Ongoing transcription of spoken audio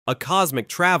a cosmic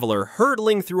traveler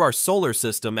hurtling through our solar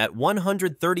system at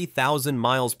 130,000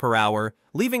 miles per hour,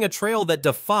 leaving a trail that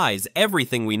defies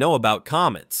everything we know about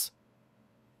comets.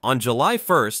 On July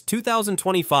 1st,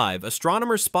 2025,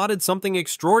 astronomers spotted something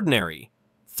extraordinary.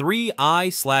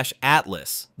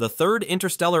 3I/Atlas, the third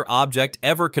interstellar object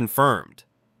ever confirmed.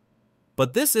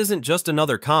 But this isn't just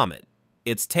another comet.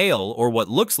 Its tail, or what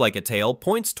looks like a tail,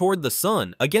 points toward the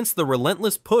sun against the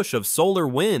relentless push of solar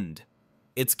wind.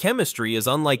 Its chemistry is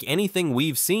unlike anything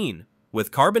we've seen,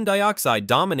 with carbon dioxide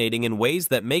dominating in ways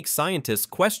that make scientists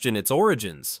question its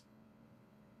origins.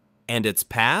 And its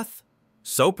path?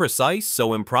 So precise,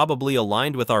 so improbably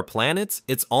aligned with our planets,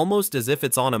 it's almost as if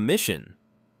it's on a mission.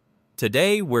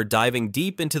 Today, we're diving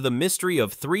deep into the mystery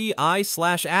of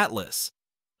 3I/Atlas,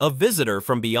 a visitor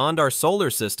from beyond our solar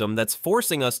system that's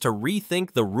forcing us to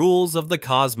rethink the rules of the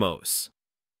cosmos.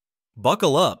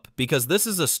 Buckle up, because this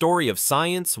is a story of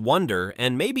science, wonder,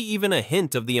 and maybe even a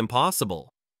hint of the impossible.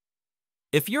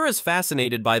 If you're as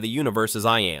fascinated by the universe as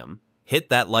I am, hit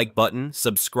that like button,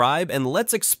 subscribe, and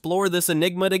let's explore this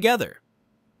enigma together.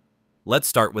 Let's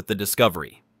start with the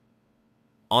discovery.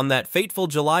 On that fateful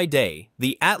July day,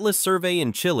 the Atlas survey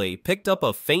in Chile picked up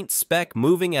a faint speck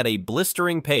moving at a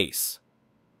blistering pace.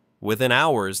 Within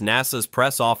hours, NASA's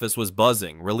press office was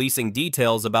buzzing, releasing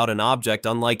details about an object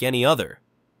unlike any other.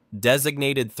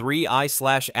 Designated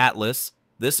 3I/Atlas,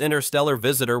 this interstellar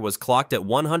visitor was clocked at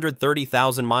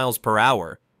 130,000 miles per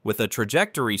hour, with a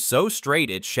trajectory so straight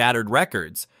it shattered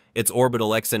records. Its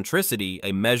orbital eccentricity,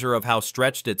 a measure of how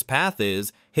stretched its path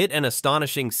is, hit an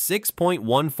astonishing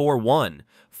 6.141,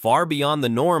 far beyond the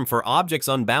norm for objects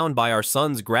unbound by our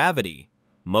sun's gravity.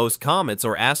 Most comets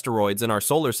or asteroids in our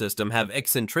solar system have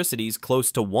eccentricities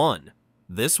close to 1.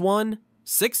 This one?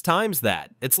 6 times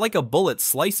that. It's like a bullet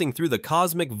slicing through the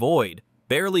cosmic void,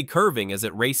 barely curving as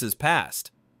it races past.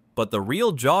 But the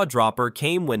real jaw-dropper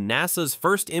came when NASA's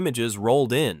first images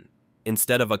rolled in.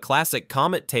 Instead of a classic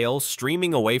comet tail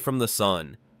streaming away from the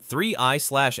sun,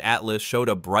 3I/Atlas showed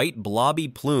a bright blobby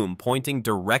plume pointing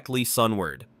directly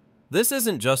sunward. This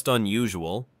isn't just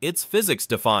unusual, it's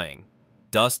physics-defying.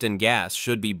 Dust and gas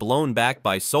should be blown back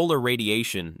by solar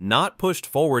radiation, not pushed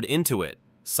forward into it.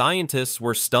 Scientists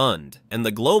were stunned, and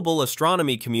the global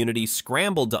astronomy community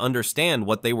scrambled to understand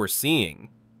what they were seeing.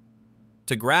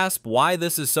 To grasp why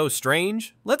this is so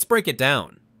strange, let's break it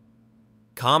down.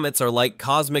 Comets are like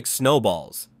cosmic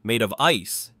snowballs, made of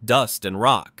ice, dust, and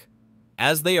rock.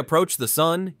 As they approach the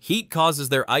sun, heat causes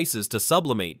their ices to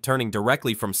sublimate, turning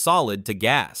directly from solid to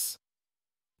gas.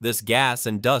 This gas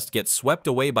and dust get swept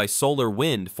away by solar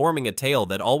wind, forming a tail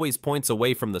that always points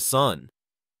away from the sun.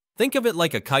 Think of it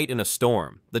like a kite in a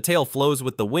storm. The tail flows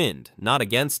with the wind, not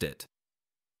against it.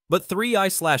 But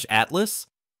 3I/Atlas?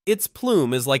 Its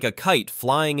plume is like a kite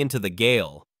flying into the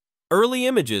gale. Early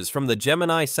images from the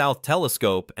Gemini South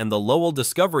Telescope and the Lowell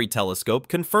Discovery Telescope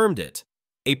confirmed it.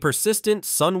 A persistent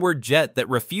sunward jet that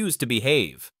refused to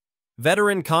behave.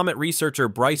 Veteran comet researcher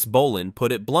Bryce Bolin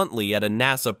put it bluntly at a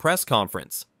NASA press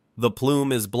conference. The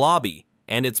plume is blobby,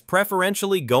 and it's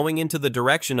preferentially going into the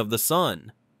direction of the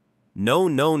sun. No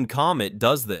known comet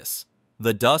does this.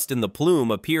 The dust in the plume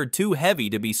appeared too heavy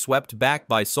to be swept back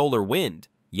by solar wind,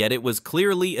 yet it was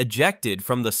clearly ejected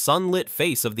from the sunlit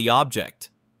face of the object.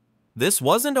 This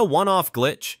wasn't a one-off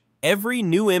glitch. Every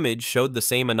new image showed the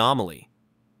same anomaly.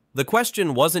 The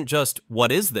question wasn't just,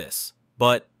 what is this?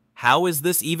 But, how is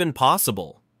this even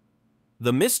possible?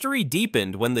 The mystery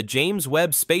deepened when the James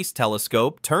Webb Space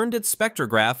Telescope turned its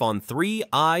spectrograph on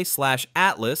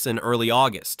 3I/Atlas in early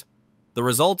August. The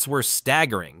results were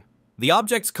staggering. The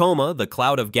object's coma, the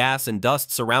cloud of gas and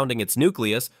dust surrounding its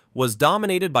nucleus, was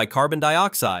dominated by carbon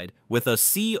dioxide with a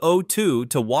CO2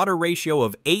 to water ratio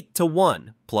of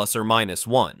 8:1, plus or minus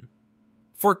 1.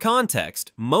 For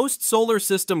context, most solar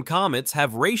system comets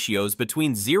have ratios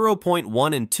between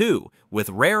 0.1 and 2, with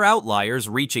rare outliers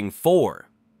reaching 4.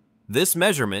 This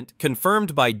measurement,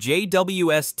 confirmed by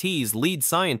JWST's lead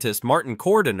scientist Martin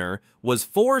Cordiner, was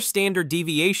 4 standard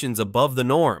deviations above the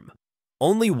norm.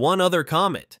 Only one other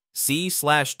comet,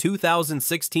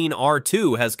 C/2016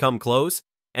 R2, has come close,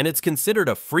 and it's considered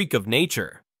a freak of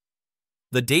nature.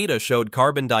 The data showed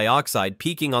carbon dioxide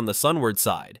peaking on the sunward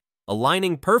side,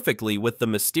 aligning perfectly with the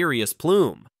mysterious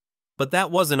plume. But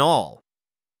that wasn't all.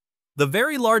 The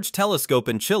Very Large Telescope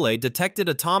in Chile detected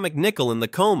atomic nickel in the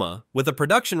coma with a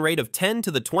production rate of 10 to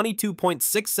the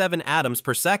 22.67 atoms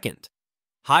per second,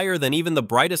 higher than even the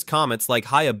brightest comets like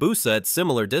Hayabusa at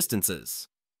similar distances.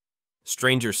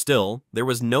 Stranger still, there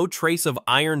was no trace of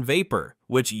iron vapor,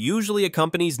 which usually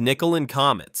accompanies nickel in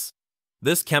comets.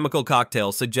 This chemical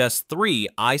cocktail suggests 3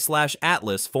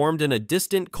 I/Atlas formed in a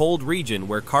distant cold region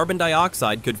where carbon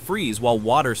dioxide could freeze while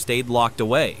water stayed locked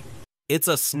away. It's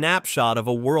a snapshot of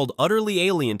a world utterly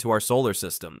alien to our solar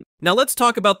system. Now let's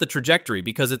talk about the trajectory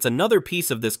because it's another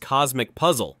piece of this cosmic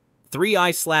puzzle. 3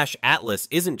 I/Atlas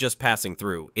isn't just passing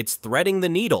through, it's threading the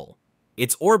needle.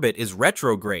 Its orbit is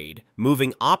retrograde,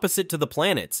 moving opposite to the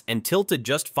planets and tilted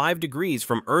just 5 degrees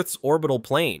from Earth's orbital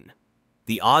plane.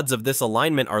 The odds of this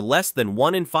alignment are less than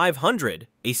 1 in 500,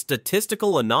 a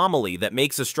statistical anomaly that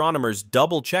makes astronomers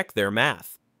double-check their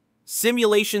math.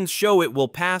 Simulations show it will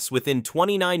pass within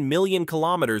 29 million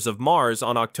kilometers of Mars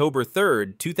on October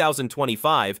 3,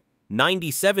 2025,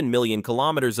 97 million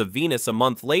kilometers of Venus a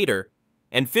month later,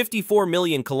 and 54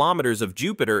 million kilometers of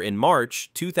Jupiter in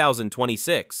March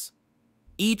 2026.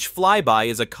 Each flyby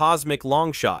is a cosmic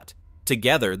longshot.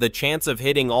 Together, the chance of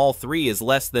hitting all 3 is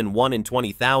less than 1 in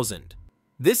 20,000.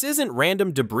 This isn't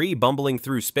random debris bumbling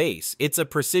through space, it's a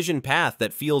precision path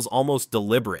that feels almost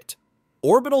deliberate.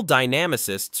 Orbital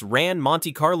dynamicists ran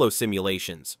Monte Carlo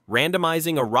simulations,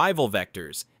 randomizing arrival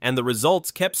vectors, and the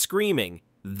results kept screaming,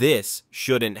 "This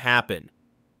shouldn't happen."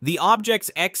 The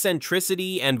object's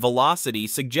eccentricity and velocity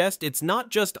suggest it's not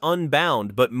just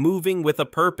unbound, but moving with a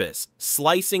purpose,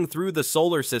 slicing through the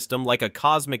solar system like a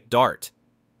cosmic dart.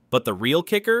 But the real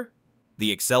kicker?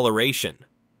 The acceleration.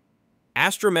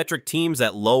 Astrometric teams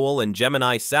at Lowell and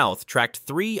Gemini South tracked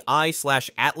 3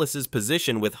 I/Atlas's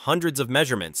position with hundreds of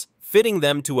measurements, fitting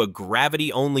them to a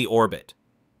gravity-only orbit.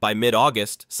 By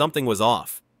mid-August, something was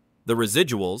off. The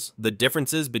residuals, the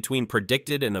differences between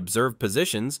predicted and observed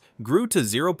positions, grew to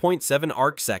 0.7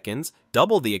 arcseconds,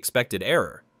 double the expected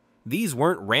error. These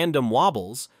weren't random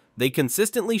wobbles, they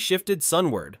consistently shifted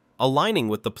sunward, aligning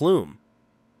with the plume.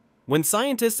 When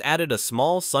scientists added a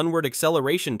small sunward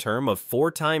acceleration term of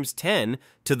 4 × 10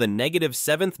 to the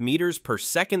 -7th meters per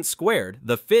second squared,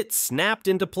 the fit snapped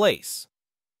into place.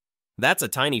 That's a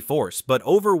tiny force, but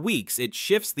over weeks it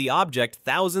shifts the object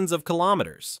thousands of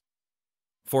kilometers.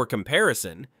 For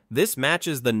comparison, this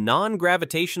matches the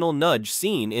non-gravitational nudge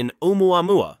seen in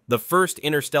Oumuamua, the first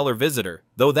interstellar visitor,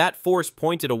 though that force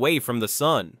pointed away from the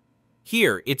sun.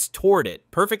 Here, it's toward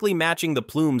it, perfectly matching the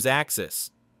plume's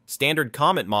axis. Standard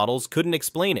comet models couldn't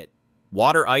explain it.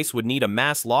 Water ice would need a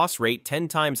mass loss rate 10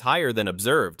 times higher than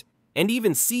observed, and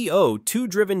even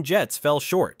CO2-driven jets fell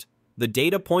short. The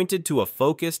data pointed to a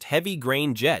focused,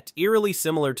 heavy-grain jet, eerily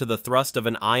similar to the thrust of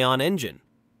an ion engine.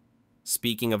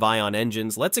 Speaking of ion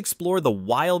engines, let's explore the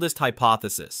wildest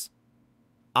hypothesis.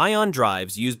 Ion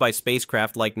drives used by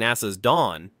spacecraft like NASA's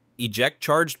Dawn eject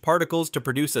charged particles to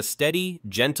produce a steady,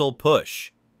 gentle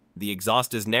push. The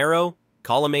exhaust is narrow,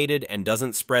 collimated, and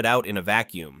doesn't spread out in a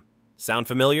vacuum. Sound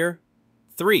familiar?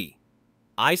 3.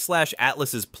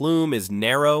 I/Atlas's plume is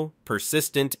narrow,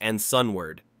 persistent, and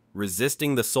sunward,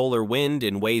 resisting the solar wind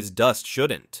in ways dust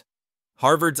shouldn't.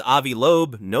 Harvard's Avi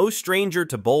Loeb, no stranger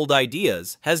to bold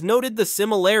ideas, has noted the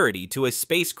similarity to a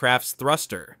spacecraft's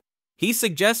thruster. He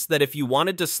suggests that if you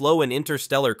wanted to slow an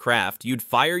interstellar craft, you'd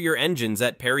fire your engines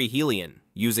at perihelion,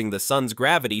 using the sun's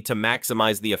gravity to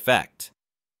maximize the effect.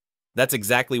 That's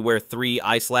exactly where 3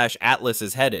 I/Atlas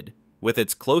is headed, with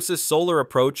its closest solar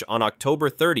approach on October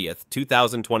 30th,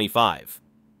 2025.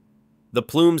 The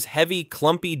plume's heavy,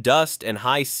 clumpy dust and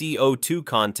high CO2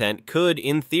 content could,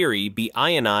 in theory, be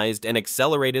ionized and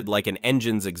accelerated like an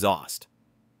engine's exhaust.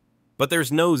 But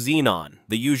there's no xenon,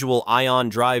 the usual ion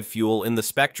drive fuel in the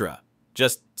spectra,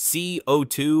 just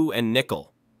CO2 and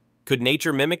nickel. Could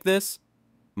nature mimic this?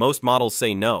 Most models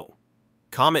say no.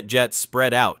 Comet jets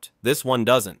spread out, this one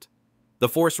doesn't. The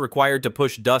force required to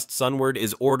push dust sunward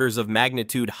is orders of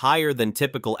magnitude higher than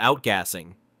typical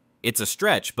outgassing. It's a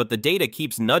stretch, but the data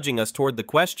keeps nudging us toward the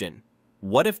question,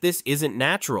 what if this isn't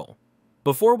natural?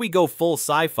 Before we go full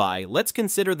sci-fi, let's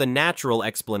consider the natural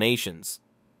explanations.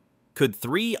 Could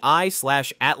 3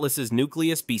 I/Atlas's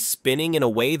nucleus be spinning in a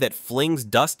way that flings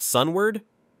dust sunward?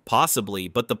 Possibly,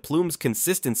 but the plume's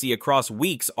consistency across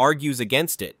weeks argues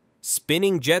against it.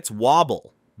 Spinning jets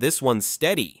wobble. This one's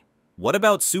steady. What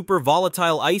about super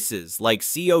volatile ices like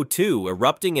CO2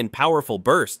 erupting in powerful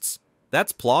bursts?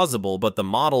 That's plausible, but the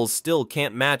models still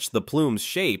can't match the plume's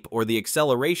shape or the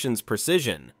acceleration's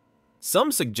precision.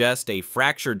 Some suggest a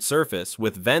fractured surface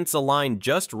with vents aligned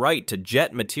just right to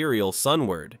jet material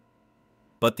sunward.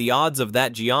 But the odds of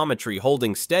that geometry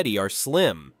holding steady are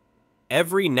slim.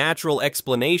 Every natural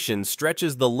explanation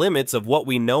stretches the limits of what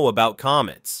we know about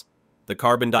comets. The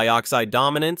carbon dioxide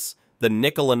dominance, the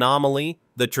nickel anomaly,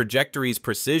 the trajectory's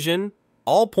precision,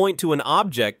 all point to an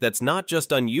object that's not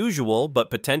just unusual,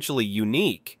 but potentially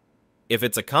unique. If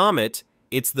it's a comet,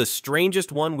 it's the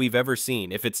strangest one we've ever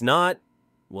seen. If it's not,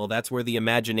 Well, that's where the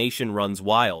imagination runs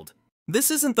wild.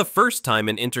 This isn't the first time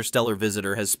an interstellar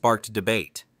visitor has sparked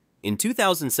debate. In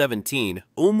 2017,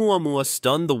 Oumuamua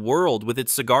stunned the world with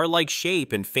its cigar-like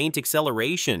shape and faint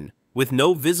acceleration, with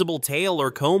no visible tail or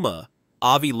coma.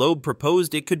 Avi Loeb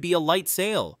proposed it could be a light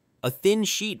sail, a thin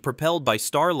sheet propelled by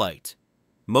starlight.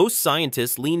 Most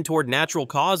scientists lean toward natural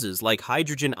causes like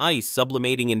hydrogen ice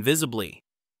sublimating invisibly.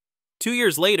 2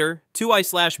 years later,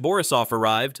 2I/Borisov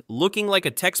arrived, looking like a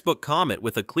textbook comet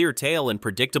with a clear tail and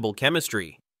predictable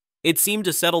chemistry. It seemed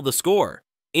to settle the score.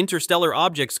 Interstellar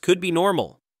objects could be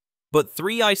normal. But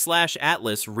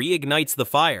 3I/Atlas reignites the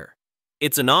fire.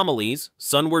 Its anomalies,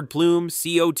 sunward plume,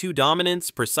 CO2 dominance,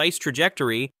 precise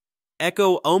trajectory,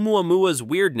 echo Oumuamua's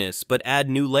weirdness but add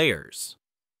new layers.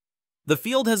 The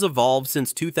field has evolved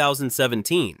since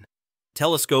 2017.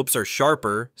 Telescopes are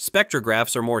sharper,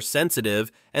 spectrographs are more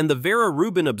sensitive, and the Vera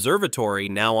Rubin Observatory,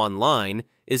 now online,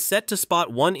 is set to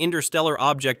spot one interstellar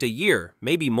object a year,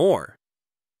 maybe more.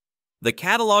 The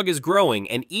catalog is growing,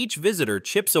 and each visitor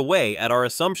chips away at our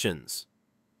assumptions.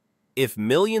 If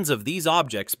millions of these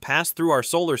objects pass through our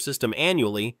solar system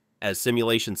annually, as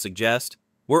simulations suggest,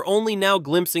 we're only now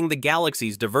glimpsing the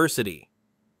galaxy's diversity.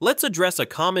 Let's address a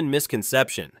common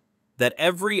misconception, that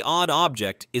every odd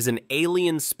object is an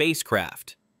alien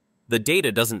spacecraft. The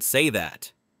data doesn't say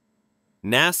that.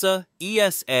 NASA,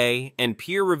 ESA, and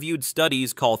peer-reviewed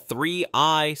studies call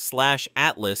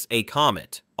 3I/Atlas a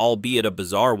comet, albeit a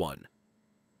bizarre one.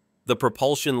 The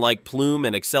propulsion-like plume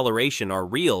and acceleration are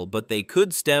real, but they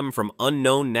could stem from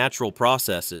unknown natural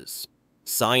processes.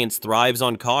 Science thrives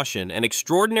on caution, and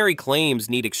extraordinary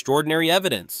claims need extraordinary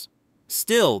evidence.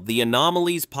 Still, the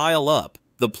anomalies pile up.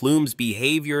 The plume's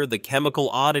behavior, the chemical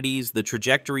oddities, the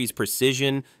trajectory's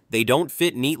precision, they don't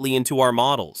fit neatly into our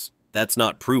models. That's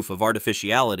not proof of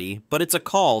artificiality, but it's a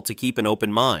call to keep an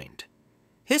open mind.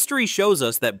 History shows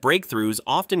us that breakthroughs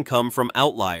often come from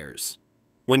outliers.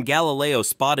 When Galileo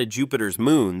spotted Jupiter's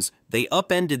moons, they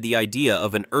upended the idea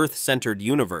of an Earth-centered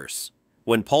universe.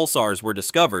 When pulsars were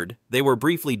discovered, they were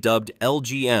briefly dubbed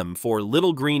LGM for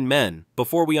little green men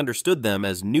before we understood them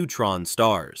as neutron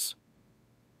stars.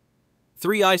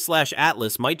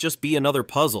 3I/Atlas might just be another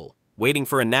puzzle, waiting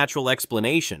for a natural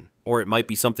explanation, or it might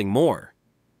be something more.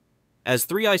 As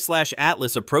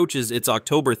 3I/Atlas approaches its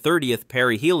October 30th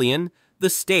perihelion,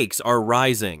 the stakes are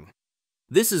rising.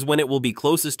 This is when it will be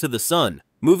closest to the Sun,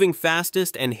 moving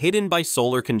fastest and hidden by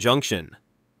solar conjunction.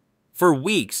 For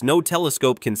weeks, no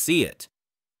telescope can see it.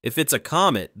 If it's a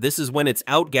comet, this is when its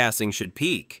outgassing should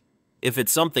peak. If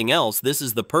it's something else, this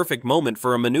is the perfect moment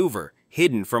for a maneuver,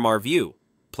 hidden from our view.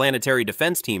 Planetary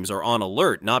defense teams are on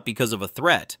alert not because of a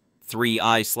threat.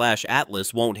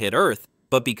 3I/Atlas won't hit Earth,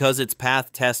 but because its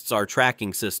path tests our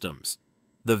tracking systems.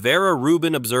 The Vera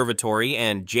Rubin Observatory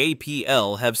and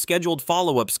JPL have scheduled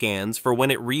follow-up scans for when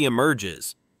it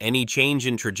re-emerges. Any change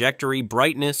in trajectory,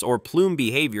 brightness, or plume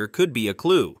behavior could be a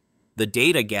clue. The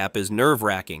data gap is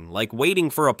nerve-wracking, like waiting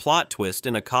for a plot twist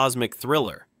in a cosmic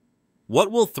thriller.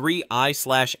 What will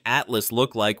 3I/Atlas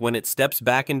look like when it steps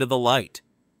back into the light?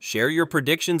 Share your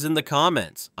predictions in the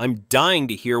comments. I'm dying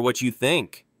to hear what you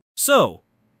think. So,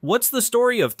 what's the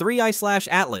story of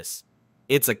 3I/Atlas?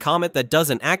 It's a comet that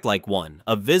doesn't act like one,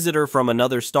 a visitor from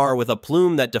another star with a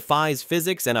plume that defies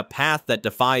physics and a path that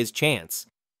defies chance.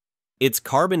 Its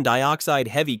carbon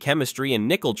dioxide-heavy chemistry and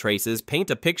nickel traces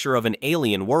paint a picture of an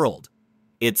alien world.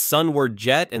 Its sunward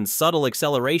jet and subtle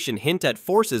acceleration hint at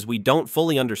forces we don't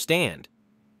fully understand.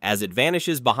 As it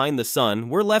vanishes behind the sun,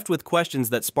 we're left with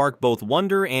questions that spark both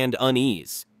wonder and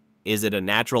unease. Is it a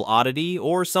natural oddity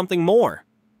or something more?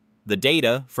 The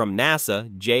data from NASA,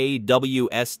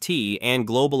 JWST, and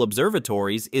global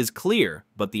observatories is clear,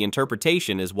 but the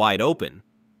interpretation is wide open.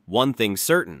 One thing's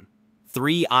certain.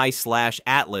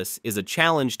 3I/Atlas is a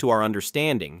challenge to our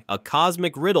understanding, a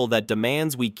cosmic riddle that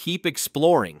demands we keep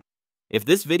exploring. If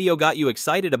this video got you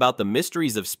excited about the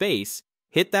mysteries of space,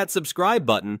 hit that subscribe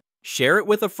button, share it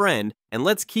with a friend, and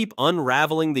let's keep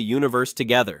unraveling the universe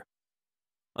together.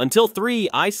 Until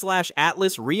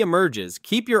 3I/Atlas re-emerges,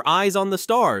 keep your eyes on the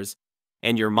stars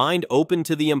and your mind open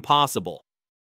to the impossible.